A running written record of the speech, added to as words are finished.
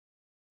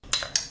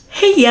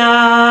Hey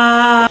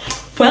ya!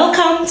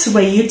 Welcome to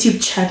my YouTube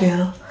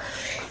channel.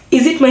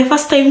 Is it my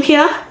first time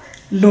here?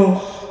 No.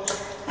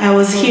 I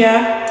was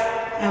here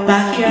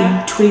back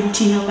in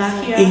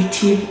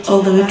 2018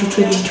 all the way to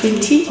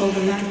 2020.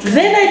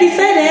 Then I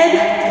decided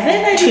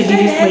to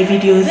delete my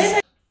videos.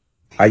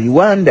 I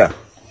wonder.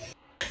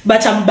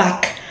 But I'm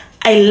back.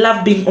 I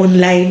love being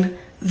online.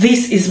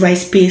 This is my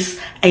space.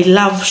 I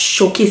love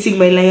showcasing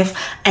my life.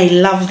 I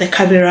love the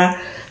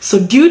camera. So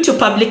due to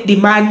public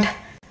demand,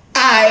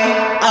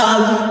 I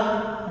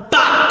am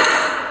back.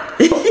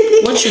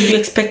 What should you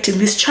expect in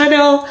this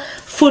channel?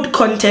 Food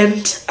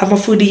content, I'm a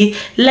foodie,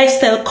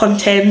 lifestyle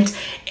content,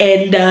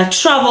 and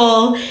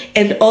travel,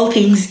 and all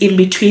things in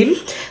between.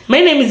 My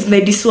name is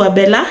Nedy Sue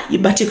Abela,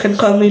 but you can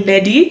call me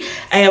Nedy.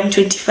 I am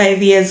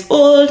 25 years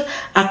old,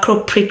 a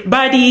corporate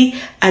body,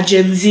 a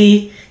Gen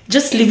Z,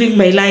 just living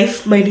my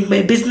life, minding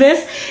my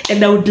business,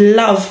 and I would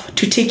love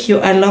to take you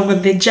along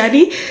on the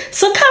journey.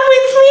 So come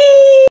with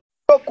me.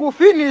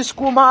 Kufinish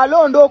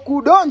kumalondo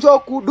kudonjo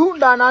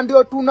kudunda na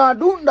ndio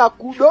tunadunda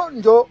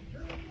kudonjo.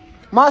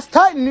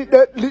 Mastai ni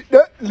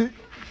deadly.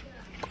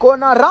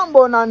 Kona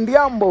rambo na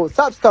ndiambo,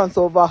 substance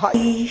over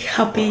high.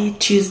 Happy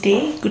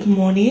Tuesday, good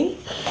morning.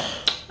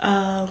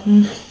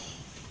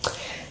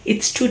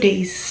 It's 2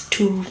 days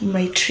to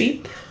my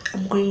trip.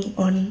 I'm going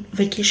on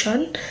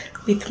vacation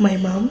with my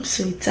mom,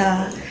 so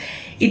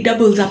it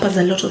doubles up as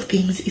a lot of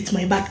things. It's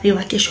my birthday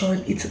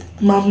vacation, it's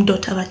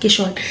mom-daughter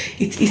vacation,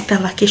 it's Easter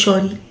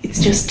vacation,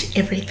 it's just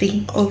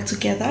everything all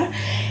together.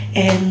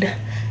 And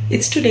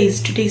it's 2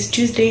 days. Today's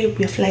Tuesday,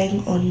 we're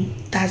flying on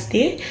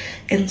Thursday,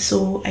 and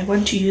so I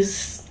want to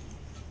use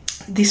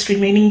these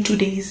remaining 2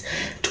 days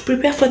to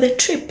prepare for the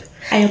trip.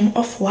 I am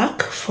off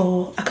work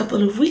for a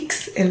couple of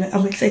weeks and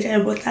I'm excited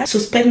about that. So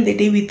spend the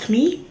day with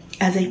me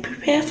as I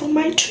prepare for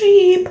my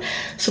trip.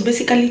 So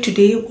basically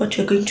today what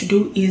we're going to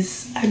do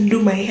is undo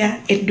my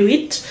hair and do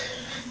it.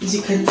 As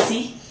you can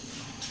see,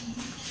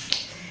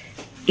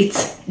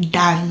 it's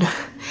done.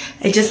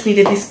 I just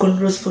needed this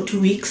cornrows for 2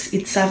 weeks.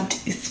 It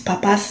served its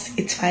purpose,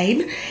 it's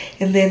fine.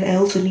 And then I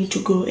also need to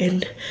go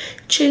and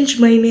change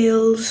my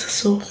nails.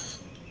 So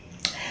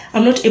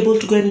I'm not able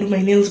to go and do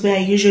my nails where I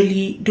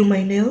usually do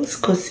my nails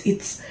because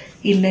it's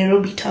in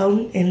Nairobi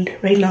town, and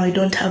right now I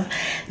don't have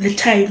the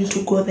time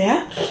to go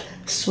there.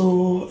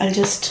 So I'll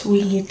just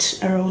wing it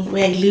around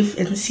where I live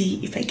and see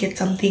if I get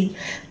something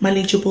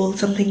manageable,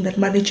 something that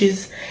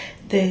manages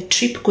the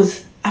trip,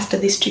 because after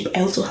this trip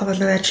I also have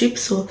another trip,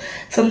 so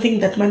something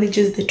that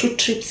manages the 2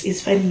 trips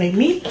is fine by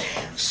me.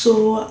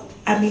 So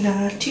I'm in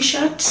a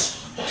t-shirt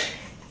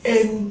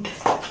and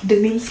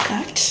denim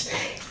skirt,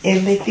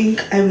 and I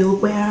think I will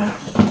wear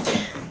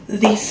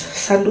these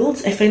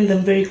sandals. I find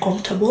them very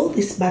comfortable,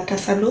 these butter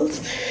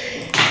sandals,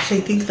 so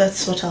I think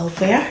that's what I'll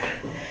wear.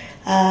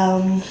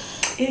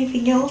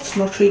 Anything else?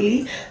 Not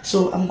really.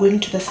 So I'm going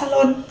to the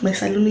salon. My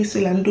salonist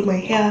will undo my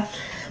hair,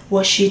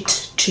 wash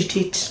it, treat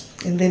it,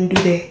 and then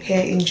do the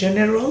hair in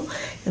general.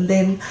 And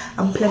then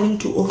I'm planning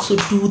to also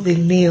do the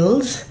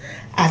nails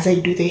as I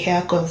do the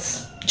hair,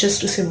 because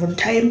just to save on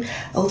time.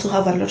 I also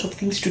have a lot of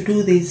things to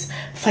do. There's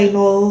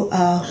final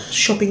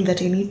shopping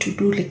that I need to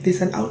do. Like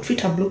there's an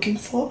outfit I'm looking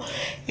for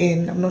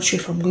and I'm not sure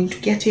if I'm going to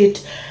get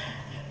it.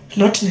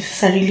 Not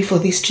necessarily for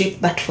this trip,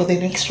 but for the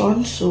next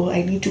one. So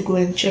I need to go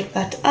and check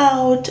that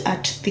out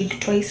at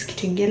Think Twice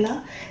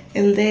Kitengela.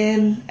 And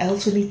then I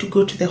also need to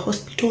go to the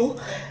hospital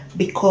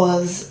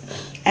because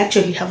I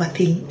actually have a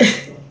thing.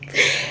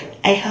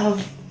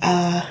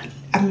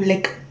 I'm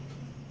like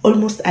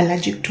almost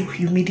allergic to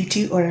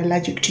humidity,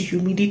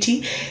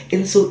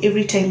 and so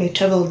every time I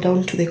travel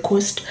down to the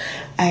coast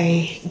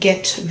I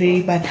get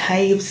very bad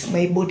hives.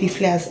 My body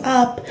flares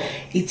up,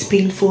 it's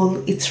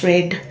painful, it's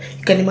red.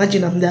 You can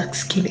imagine I'm dark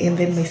skin and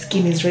then my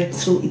skin is red,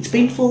 so it's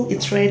painful,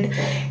 it's red,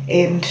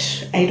 and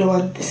I don't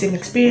want the same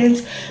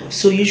experience.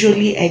 So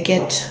usually I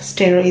get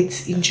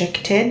steroids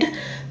injected.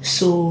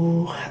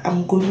 So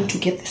I'm going to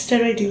get the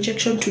steroid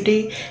injection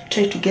today,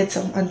 try to get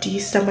some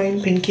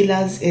antihistamine,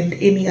 painkillers, and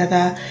any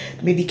other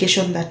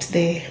medication that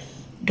the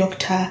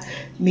doctor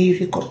may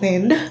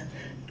recommend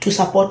to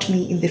support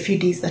me in the few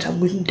days that I'm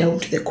going down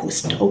to the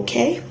coast.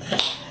 Okay,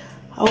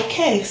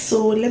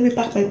 so let me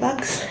pack my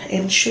bags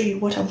and show you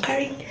what I'm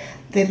carrying.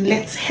 Then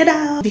let's head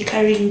out. I'll be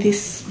carrying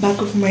this bag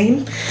of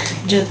mine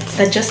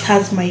that just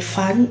has my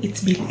fan.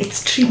 It's been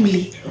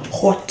extremely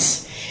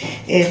hot,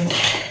 and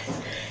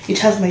it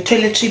has my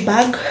toiletry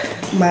bag,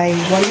 my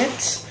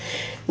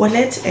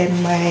wallet,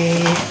 and my,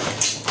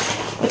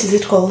 what is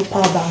it called,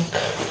 power bank,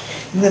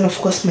 and then of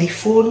course my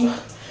phone.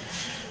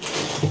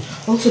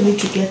 Also need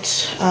to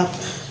get a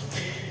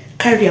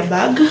carrier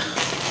bag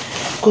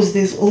because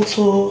there's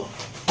also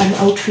an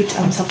outfit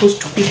I'm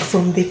supposed to pick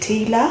from the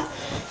tailor.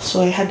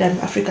 So I had an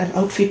African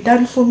outfit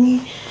done for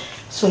me,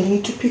 so I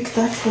need to pick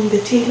that from the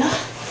tailor.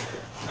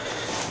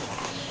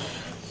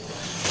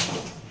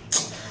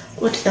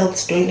 What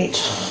else do I need?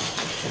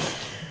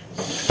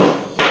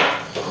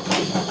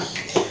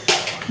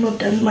 Not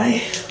done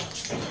my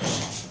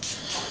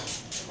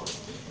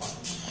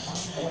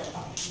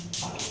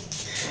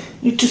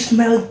need to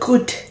smell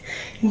good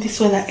in this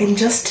weather, and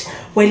just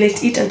while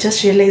at it I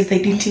just realized I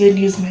didn't even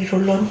use my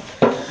roll-on.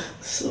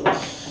 So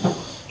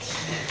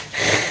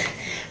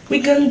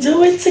we're gonna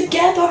do it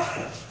together.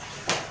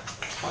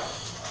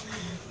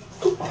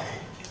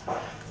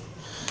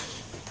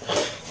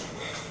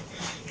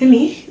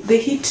 Honey, the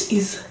heat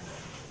is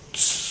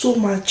so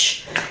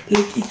much,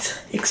 like it's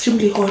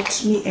extremely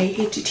hot. Me, I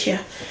hate it here.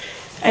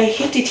 I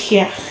hate it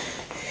here.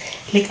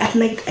 Like at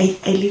night I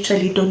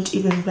literally don't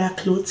even wear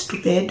clothes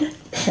to bed.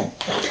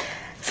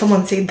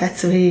 Someone said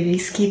that's very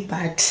risky,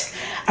 but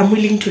I'm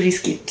willing to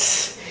risk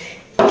it.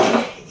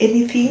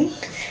 Anything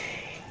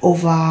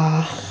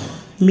over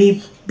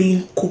me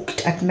being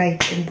cooked at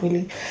night and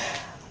boiling.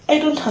 I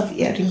don't have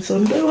earrings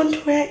on. Do I want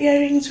to wear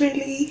earrings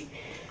really?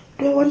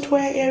 Do I want to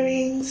wear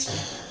earrings?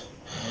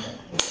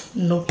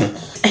 Nope.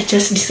 I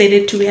just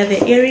decided to wear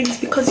the earrings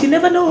because you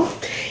never know.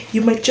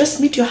 You might just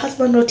meet your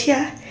husband out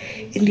here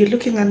and you're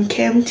looking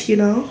unkempt, you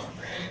know.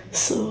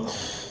 So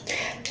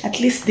at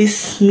least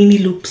these mini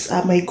loops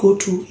are my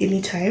go-to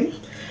anytime.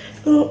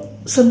 You know,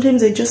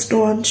 sometimes I just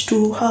don't want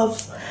to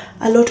have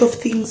a lot of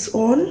things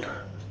on.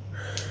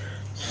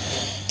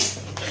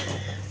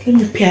 Let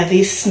me pair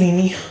this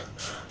mini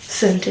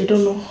scent. I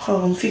don't know how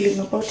I'm feeling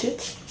about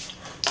it.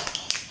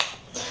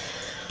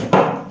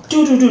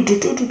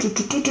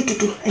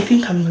 I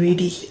think I'm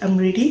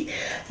ready.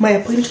 My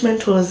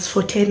appointment was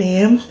for 10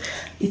 a.m.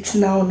 It's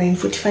now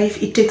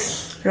 9:45. It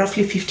takes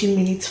roughly 15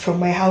 minutes from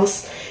my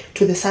house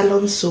to the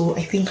salon, so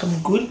I think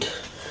I'm good.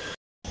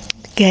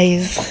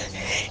 Guys,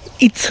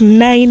 it's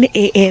 9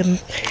 a.m.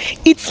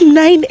 It's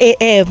 9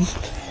 a.m.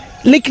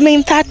 like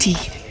 9:30,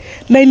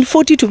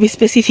 9:40 to be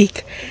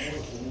specific.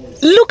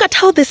 Look at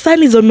how the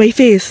sun is on my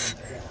face.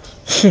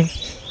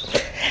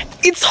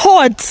 It's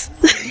hot.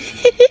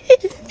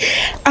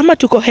 Ama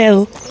tuko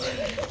hell.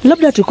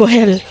 Labda tuko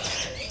hell.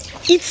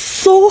 It's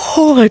so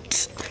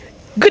hot.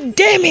 God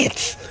damn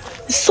it.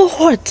 It's so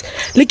hot.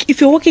 Like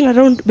if you're walking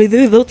around by the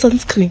way without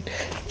sunscreen.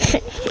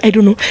 I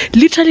don't know.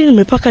 Literally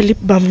nimepaka lip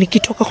balm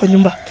nikitoka kwa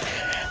nyumba.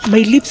 My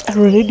lips are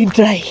already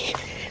dry.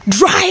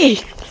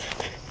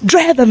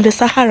 Drier than the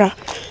Sahara.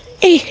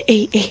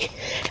 Hey.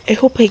 I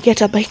hope I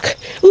get a bike.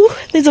 Ooh,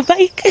 there's a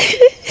bike.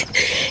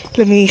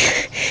 Let me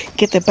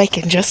get the bike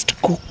and just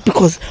go,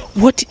 because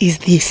what is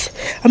this?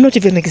 I'm not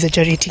even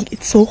exaggerating.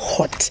 It's so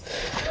hot.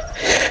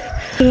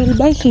 National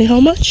Bank ni how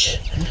much?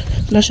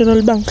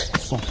 National Bank.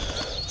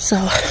 So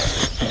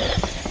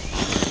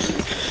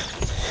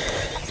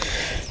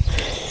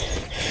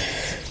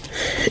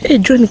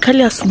jua ni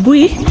kali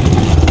asubuhi.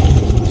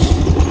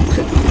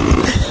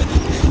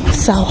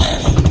 Sawa.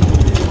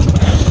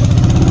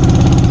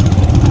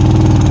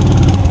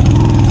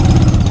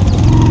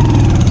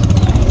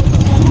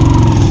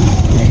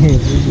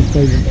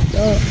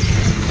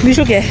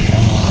 Bishuke.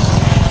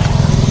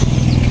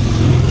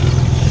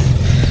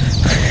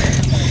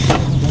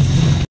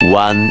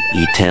 One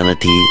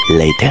eternity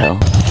later.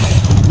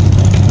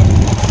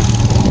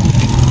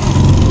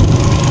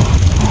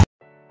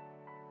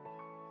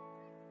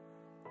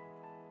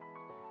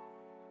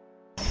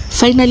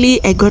 Finally,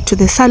 I got to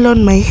the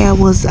salon. My hair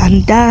was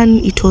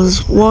undone, it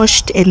was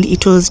washed and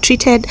it was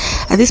treated.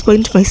 At this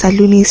point, my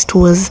salonist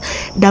was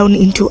down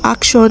into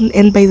action.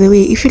 And by the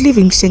way, if you live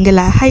in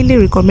Kitengela, I highly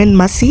recommend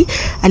Mercy.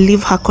 I'll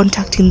leave her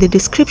contact in the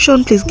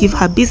description. Please give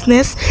her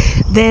business.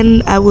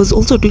 Then I was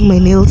also doing my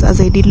nails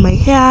as I did my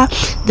hair.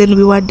 Then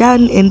we were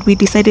done and we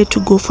decided to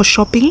go for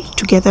shopping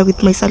together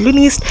with my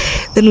salonist.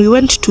 Then we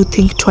went to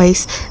Think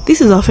Twice. This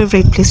is our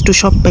favorite place to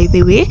shop, by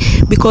the way,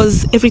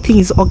 because everything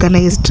is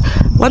organized.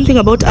 One thing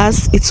about us,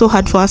 it's so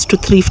hard for us to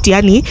thrift.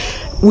 Yani,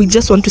 we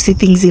just want to see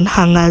things in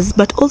hangers.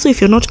 But also, if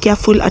you're not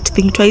careful at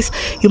Think Twice,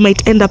 you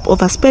might end up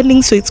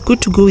overspending. So it's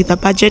good to go with a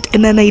budget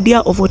and an idea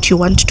of what you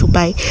want to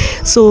buy.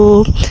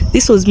 So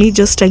this was me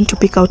just trying to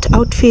pick out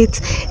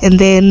outfits, and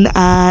then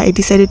I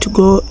decided to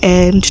go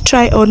and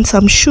try on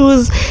some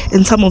shoes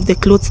and some of the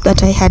clothes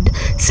that I had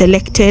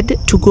selected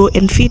to go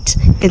and fit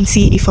and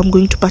see if I'm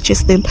going to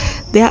purchase them.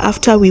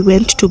 Thereafter, we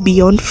went to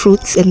Beyond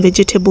Fruits and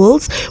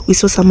Vegetables. We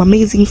saw some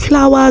amazing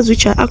flowers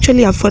which are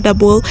actually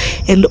affordable,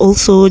 and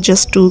also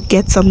just to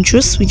get some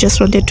juice. We just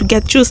wanted to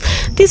get juice.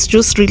 This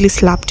juice really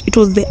slapped. It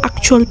was the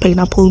actual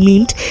pineapple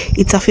mint.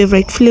 It's a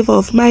favorite flavor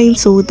of mine,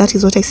 so that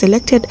is what I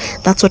selected.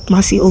 That's what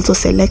Mercy also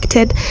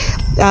selected.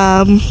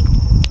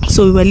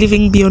 So we were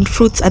leaving Beyond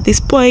Fruits at this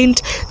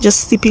point,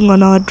 just sipping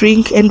on our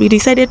drink, and we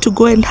decided to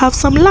go and have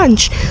some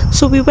lunch.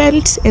 So we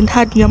went and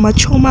had nyama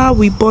choma.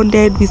 We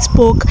bonded, we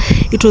spoke.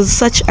 It was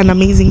such an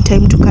amazing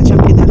time to catch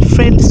up with that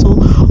friend. So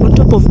on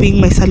top of being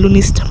my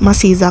salonist,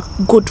 Mercy is a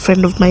good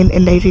friend of mine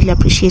and I really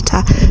appreciate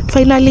her.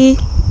 Finally,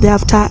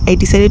 thereafter, I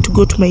decided to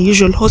go to my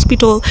usual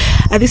hospital.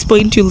 At this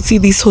point, you'll see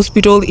this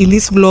hospital in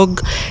this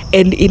vlog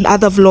and in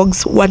other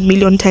vlogs 1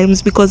 million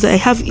times, because I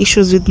have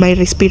issues with my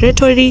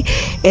respiratory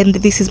and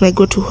this is my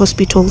go-to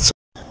hospital. So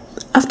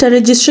After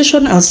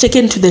registration, I was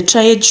taken to the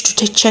triage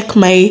to check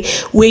my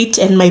weight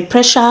and my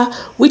pressure,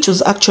 which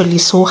was actually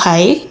so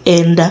high.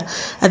 And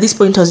at this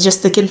point, I was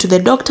just taken to the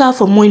doctor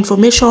for more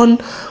information,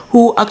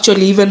 who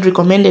actually even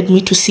recommended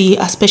me to see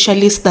a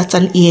specialist that's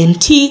an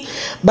ENT.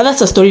 But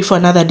that's a story for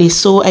another day.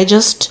 So I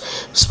just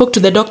spoke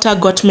to the doctor,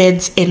 got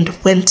meds, and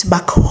went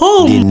back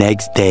home. The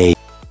next day.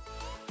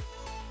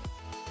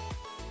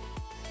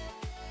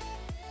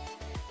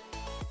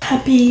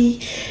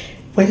 Happy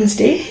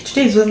Wednesday.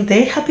 Today is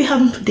Wednesday. Happy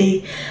hump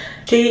day.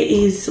 Today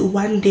is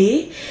one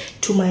day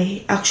to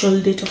my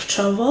actual date of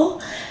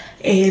travel,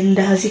 and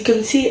as you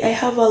can see, I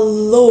have a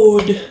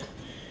load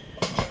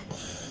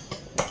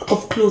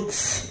of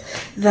clothes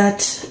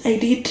that I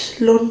did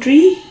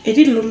laundry. I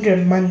did laundry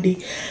on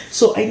Monday,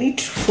 so I need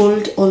to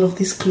fold all of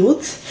these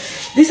clothes.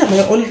 These are my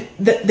only,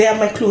 they are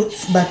my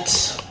clothes,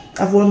 but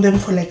I've worn them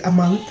for like a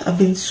month. I've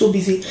been so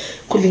busy,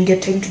 couldn't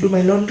get time to do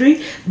my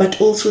laundry. But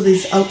also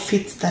there's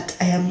outfits that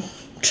I am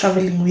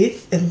traveling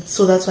with, and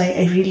so that's why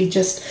I really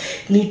just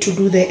need to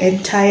do the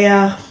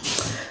entire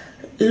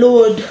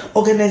load,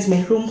 organize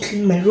my room,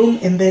 clean my room,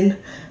 and then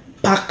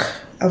pack.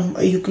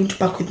 Are you going to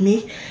pack with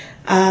me?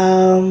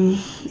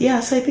 Yeah,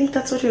 so I think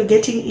that's what we're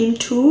getting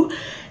into.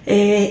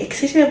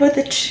 Excited about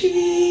the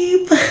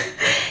trip.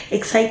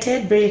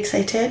 Excited, very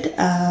excited.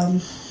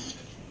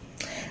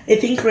 I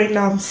think right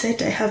now I'm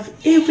set. I have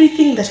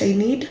everything that I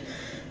need,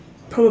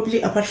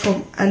 probably apart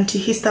from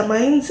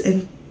antihistamines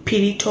and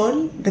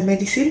Piriton, the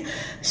medicine.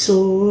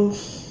 So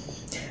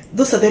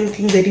those are the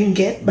things I didn't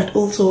get, but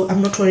also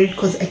I'm not worried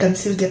because I can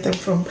still get them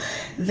from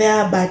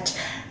there. But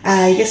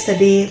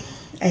yesterday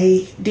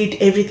I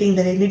did everything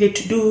that I needed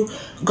to do,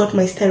 got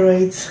my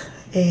steroids,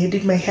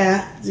 did my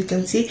hair. As you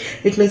can see,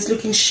 it makes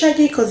looking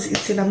shaggy because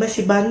it's in a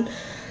messy bun.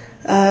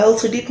 I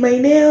also did my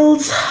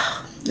nails.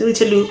 Let me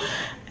tell you,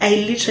 I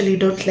literally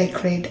don't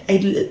like red. I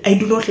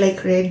do not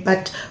like red,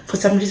 but for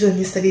some reason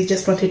yesterday I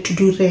just wanted to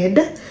do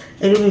red.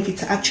 I don't know if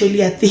it's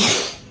actually a thing.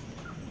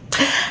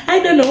 I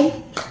don't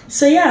know.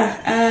 So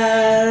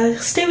yeah,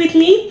 stay with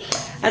me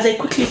as I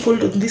quickly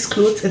fold on these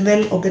clothes and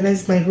then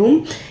organize my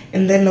room,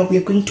 and then we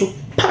are going to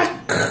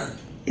pack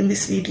in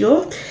this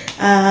video.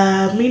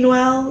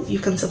 Meanwhile, you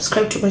can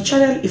subscribe to my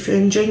channel if you're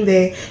enjoying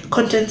the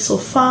content so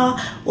far.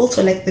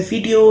 Also like the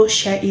video,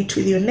 share it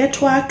with your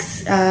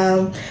networks.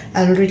 I'll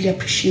really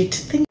appreciate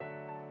it. Thank you.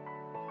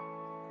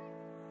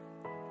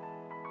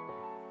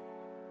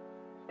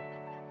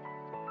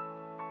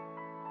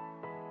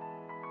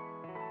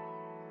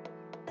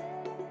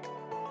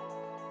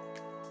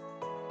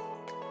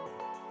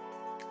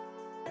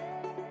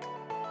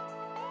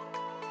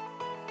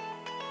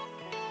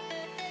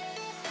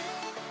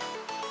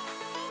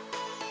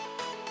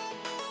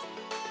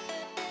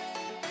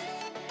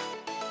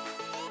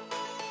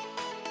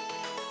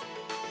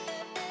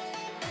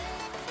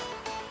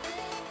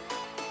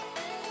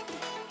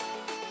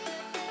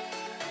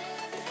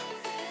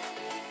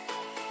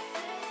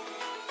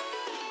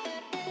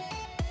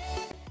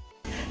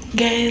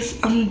 Guys,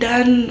 I'm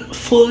done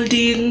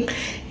folding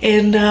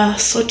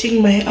and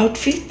sorting my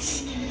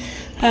outfits.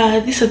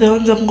 These are the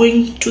ones I'm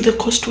going to the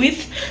coast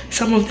with.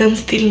 Some of them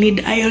still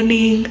need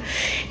ironing,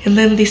 and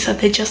then these are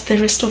just the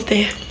rest of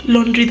the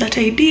laundry that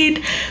I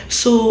did.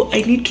 So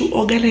I need to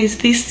organize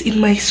this in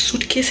my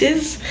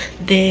suitcases,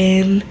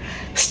 then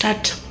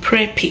start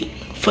prepping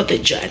for the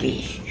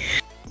journey.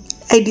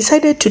 I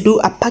decided to do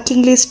a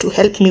packing list to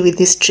help me with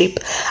this trip.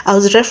 I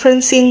was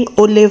referencing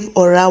Olive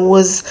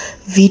Orawo's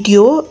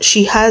video.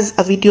 She has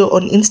a video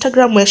on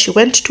Instagram where she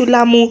went to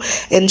Lamu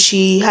and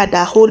she had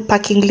a whole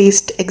packing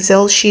list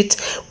Excel sheet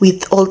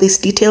with all these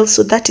details.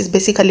 So that is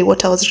basically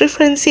what I was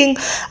referencing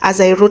as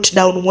I wrote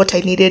down what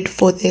I needed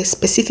for the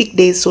specific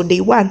days. So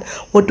day one,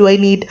 what do I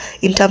need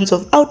in terms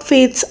of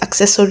outfits,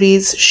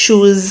 accessories,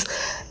 shoes,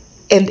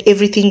 and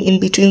everything in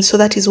between. So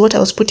that is what I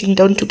was putting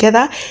down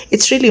together.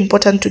 It's really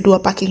important to do a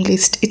packing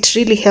list. It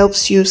really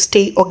helps you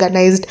stay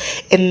organized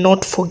and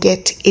not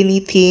forget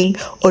anything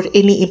or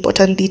any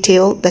important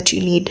detail that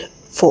you need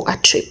for a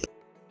trip.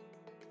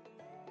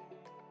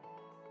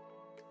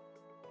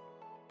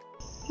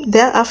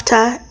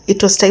 Thereafter,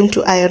 it was time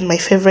to iron my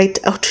favorite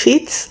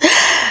outfits.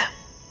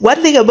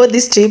 One thing about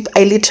this trip,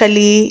 I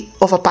literally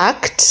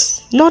overpacked.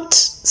 Not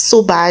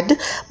so bad,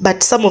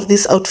 but some of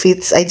these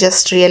outfits I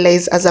just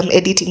realized as I'm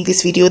editing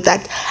this video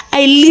that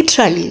I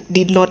literally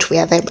did not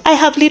wear them. I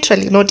have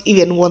literally not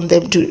even worn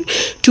them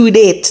to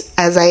date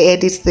as I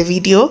edit the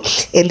video,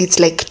 and it's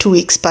like 2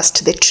 weeks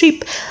past the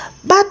trip,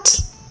 but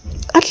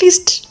at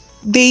least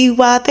they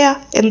were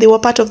there and they were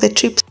part of the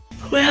trip.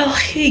 Well,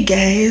 hey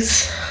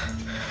guys,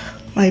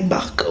 my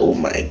back, oh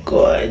my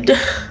god.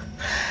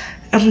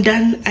 I'm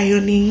done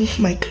ironing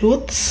my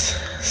clothes.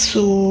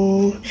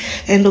 So,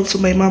 and also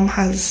my mom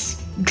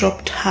has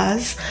dropped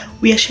hers.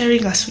 We are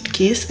sharing a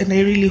suitcase and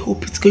I really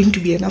hope it's going to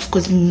be enough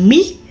because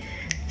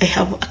I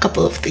have a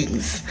couple of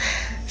things.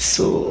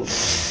 So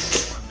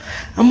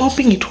I'm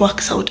hoping it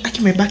works out.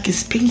 Actually, my back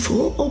is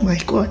painful. Oh my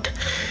god.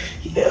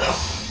 Yeah.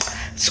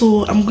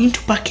 So I'm going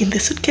to pack in the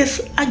suitcase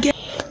again.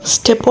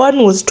 Step Step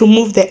 1 was to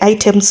move the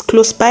items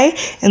close by,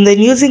 and then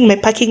using my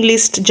packing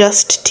list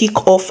just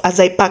tick off as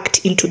I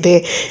packed into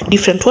the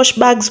different wash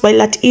bags.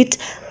 While at it,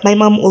 my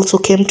mom also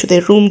came to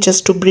the room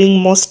just to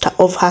bring most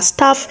of her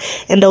stuff,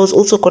 and I was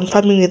also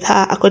confirming with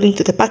her according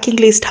to the packing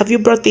list, have you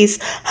brought this,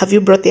 have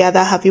you brought the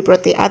other, have you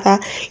brought the other?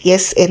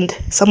 Yes, and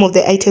some of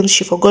the items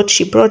she forgot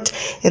she brought.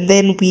 And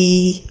then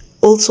I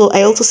also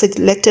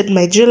selected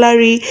my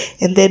jewelry,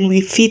 and then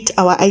we fit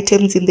our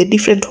items in the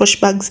different wash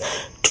bags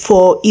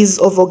for ease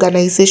of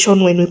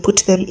organization when we put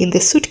them in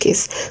the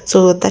suitcase.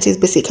 So that is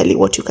basically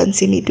what you can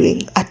see me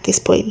doing at this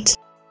point.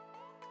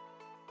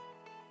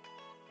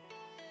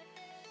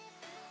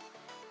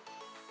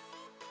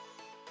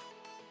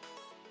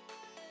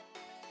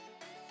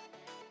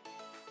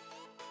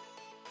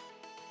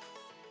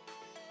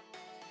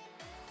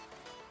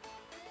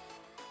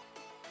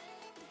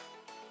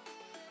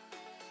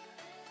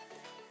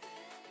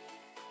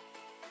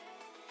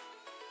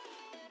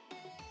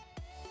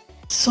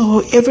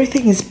 So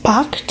everything is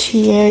packed.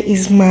 Here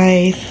is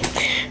my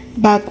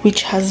bag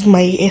which has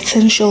my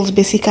essentials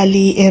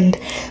basically and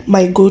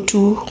my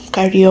go-to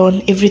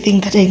carry-on, everything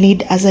that I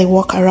need as I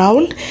walk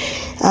around.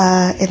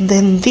 And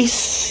then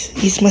this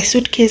is my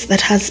suitcase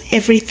that has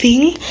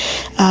everything.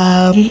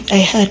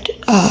 I had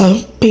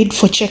paid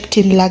for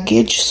checked-in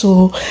luggage,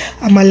 so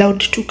I'm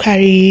allowed to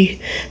carry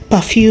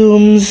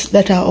perfumes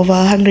that are over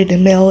 100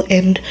 ml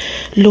and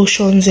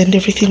lotions and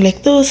everything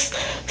like those.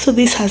 So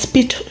this has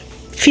fit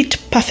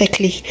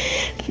perfectly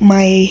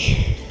my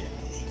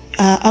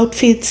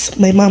outfits,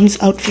 my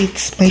mom's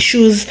outfits, my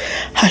shoes,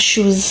 her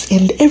shoes,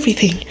 and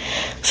everything.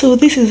 So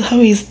this is how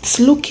it's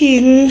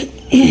looking.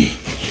 I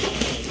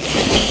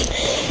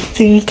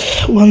think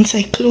once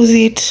I close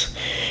it,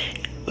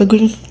 we're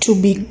going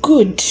to be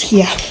good.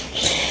 Yeah.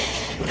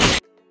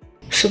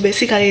 So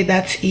basically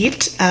that's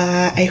it.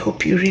 I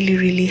hope you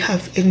really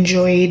have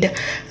enjoyed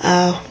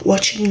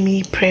watching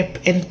me prep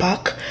and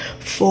pack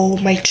for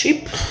my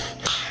trip.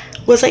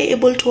 Was I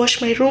able to wash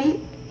my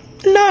room?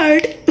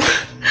 Lord.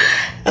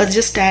 I was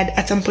just tired.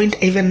 At some point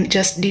I even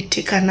just did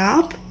take a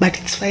nap, but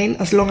it's fine.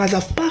 As long as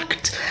I've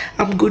packed,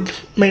 I'm good.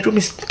 My room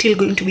is still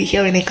going to be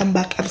here when I come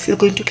back. I'm still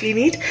going to clean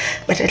it,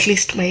 but at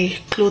least my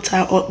clothes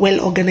are well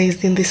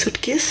organized in the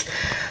suitcase.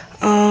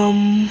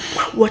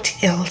 What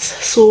else?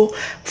 So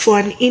for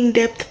an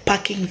in-depth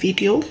packing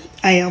video,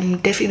 I am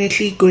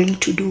definitely going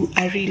to do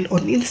a reel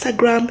on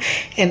Instagram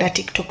and a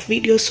TikTok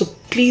video, so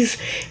please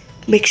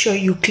make sure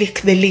you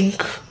click the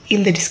link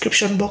in the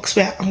description box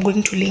where I'm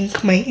going to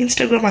link my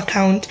Instagram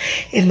account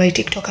and my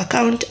TikTok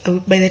account.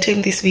 By the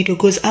time this video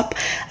goes up,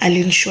 I'll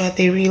ensure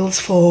the reels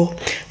for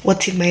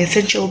what's in my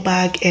essential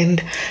bag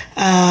and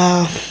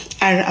are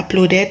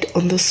uploaded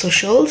on those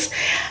socials.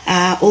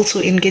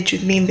 Also engage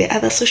with me in the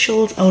other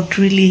socials. I would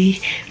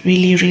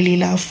really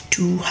love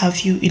to have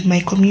you in my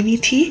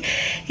community.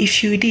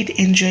 If you did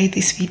enjoy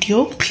this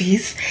video,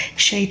 please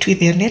share it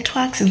with your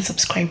networks and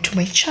subscribe to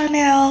my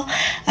channel.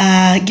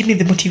 Give me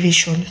the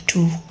motivation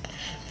to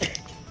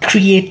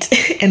create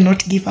and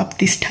not give up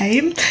this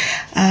time.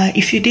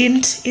 If you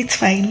didn't, it's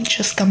fine,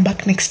 just come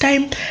back next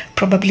time.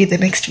 Probably the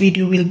next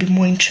video will be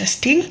more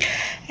interesting.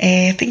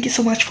 Thank you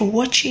so much for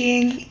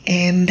watching,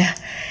 and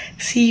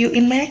see you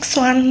in my next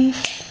one.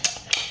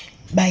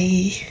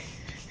 Bye.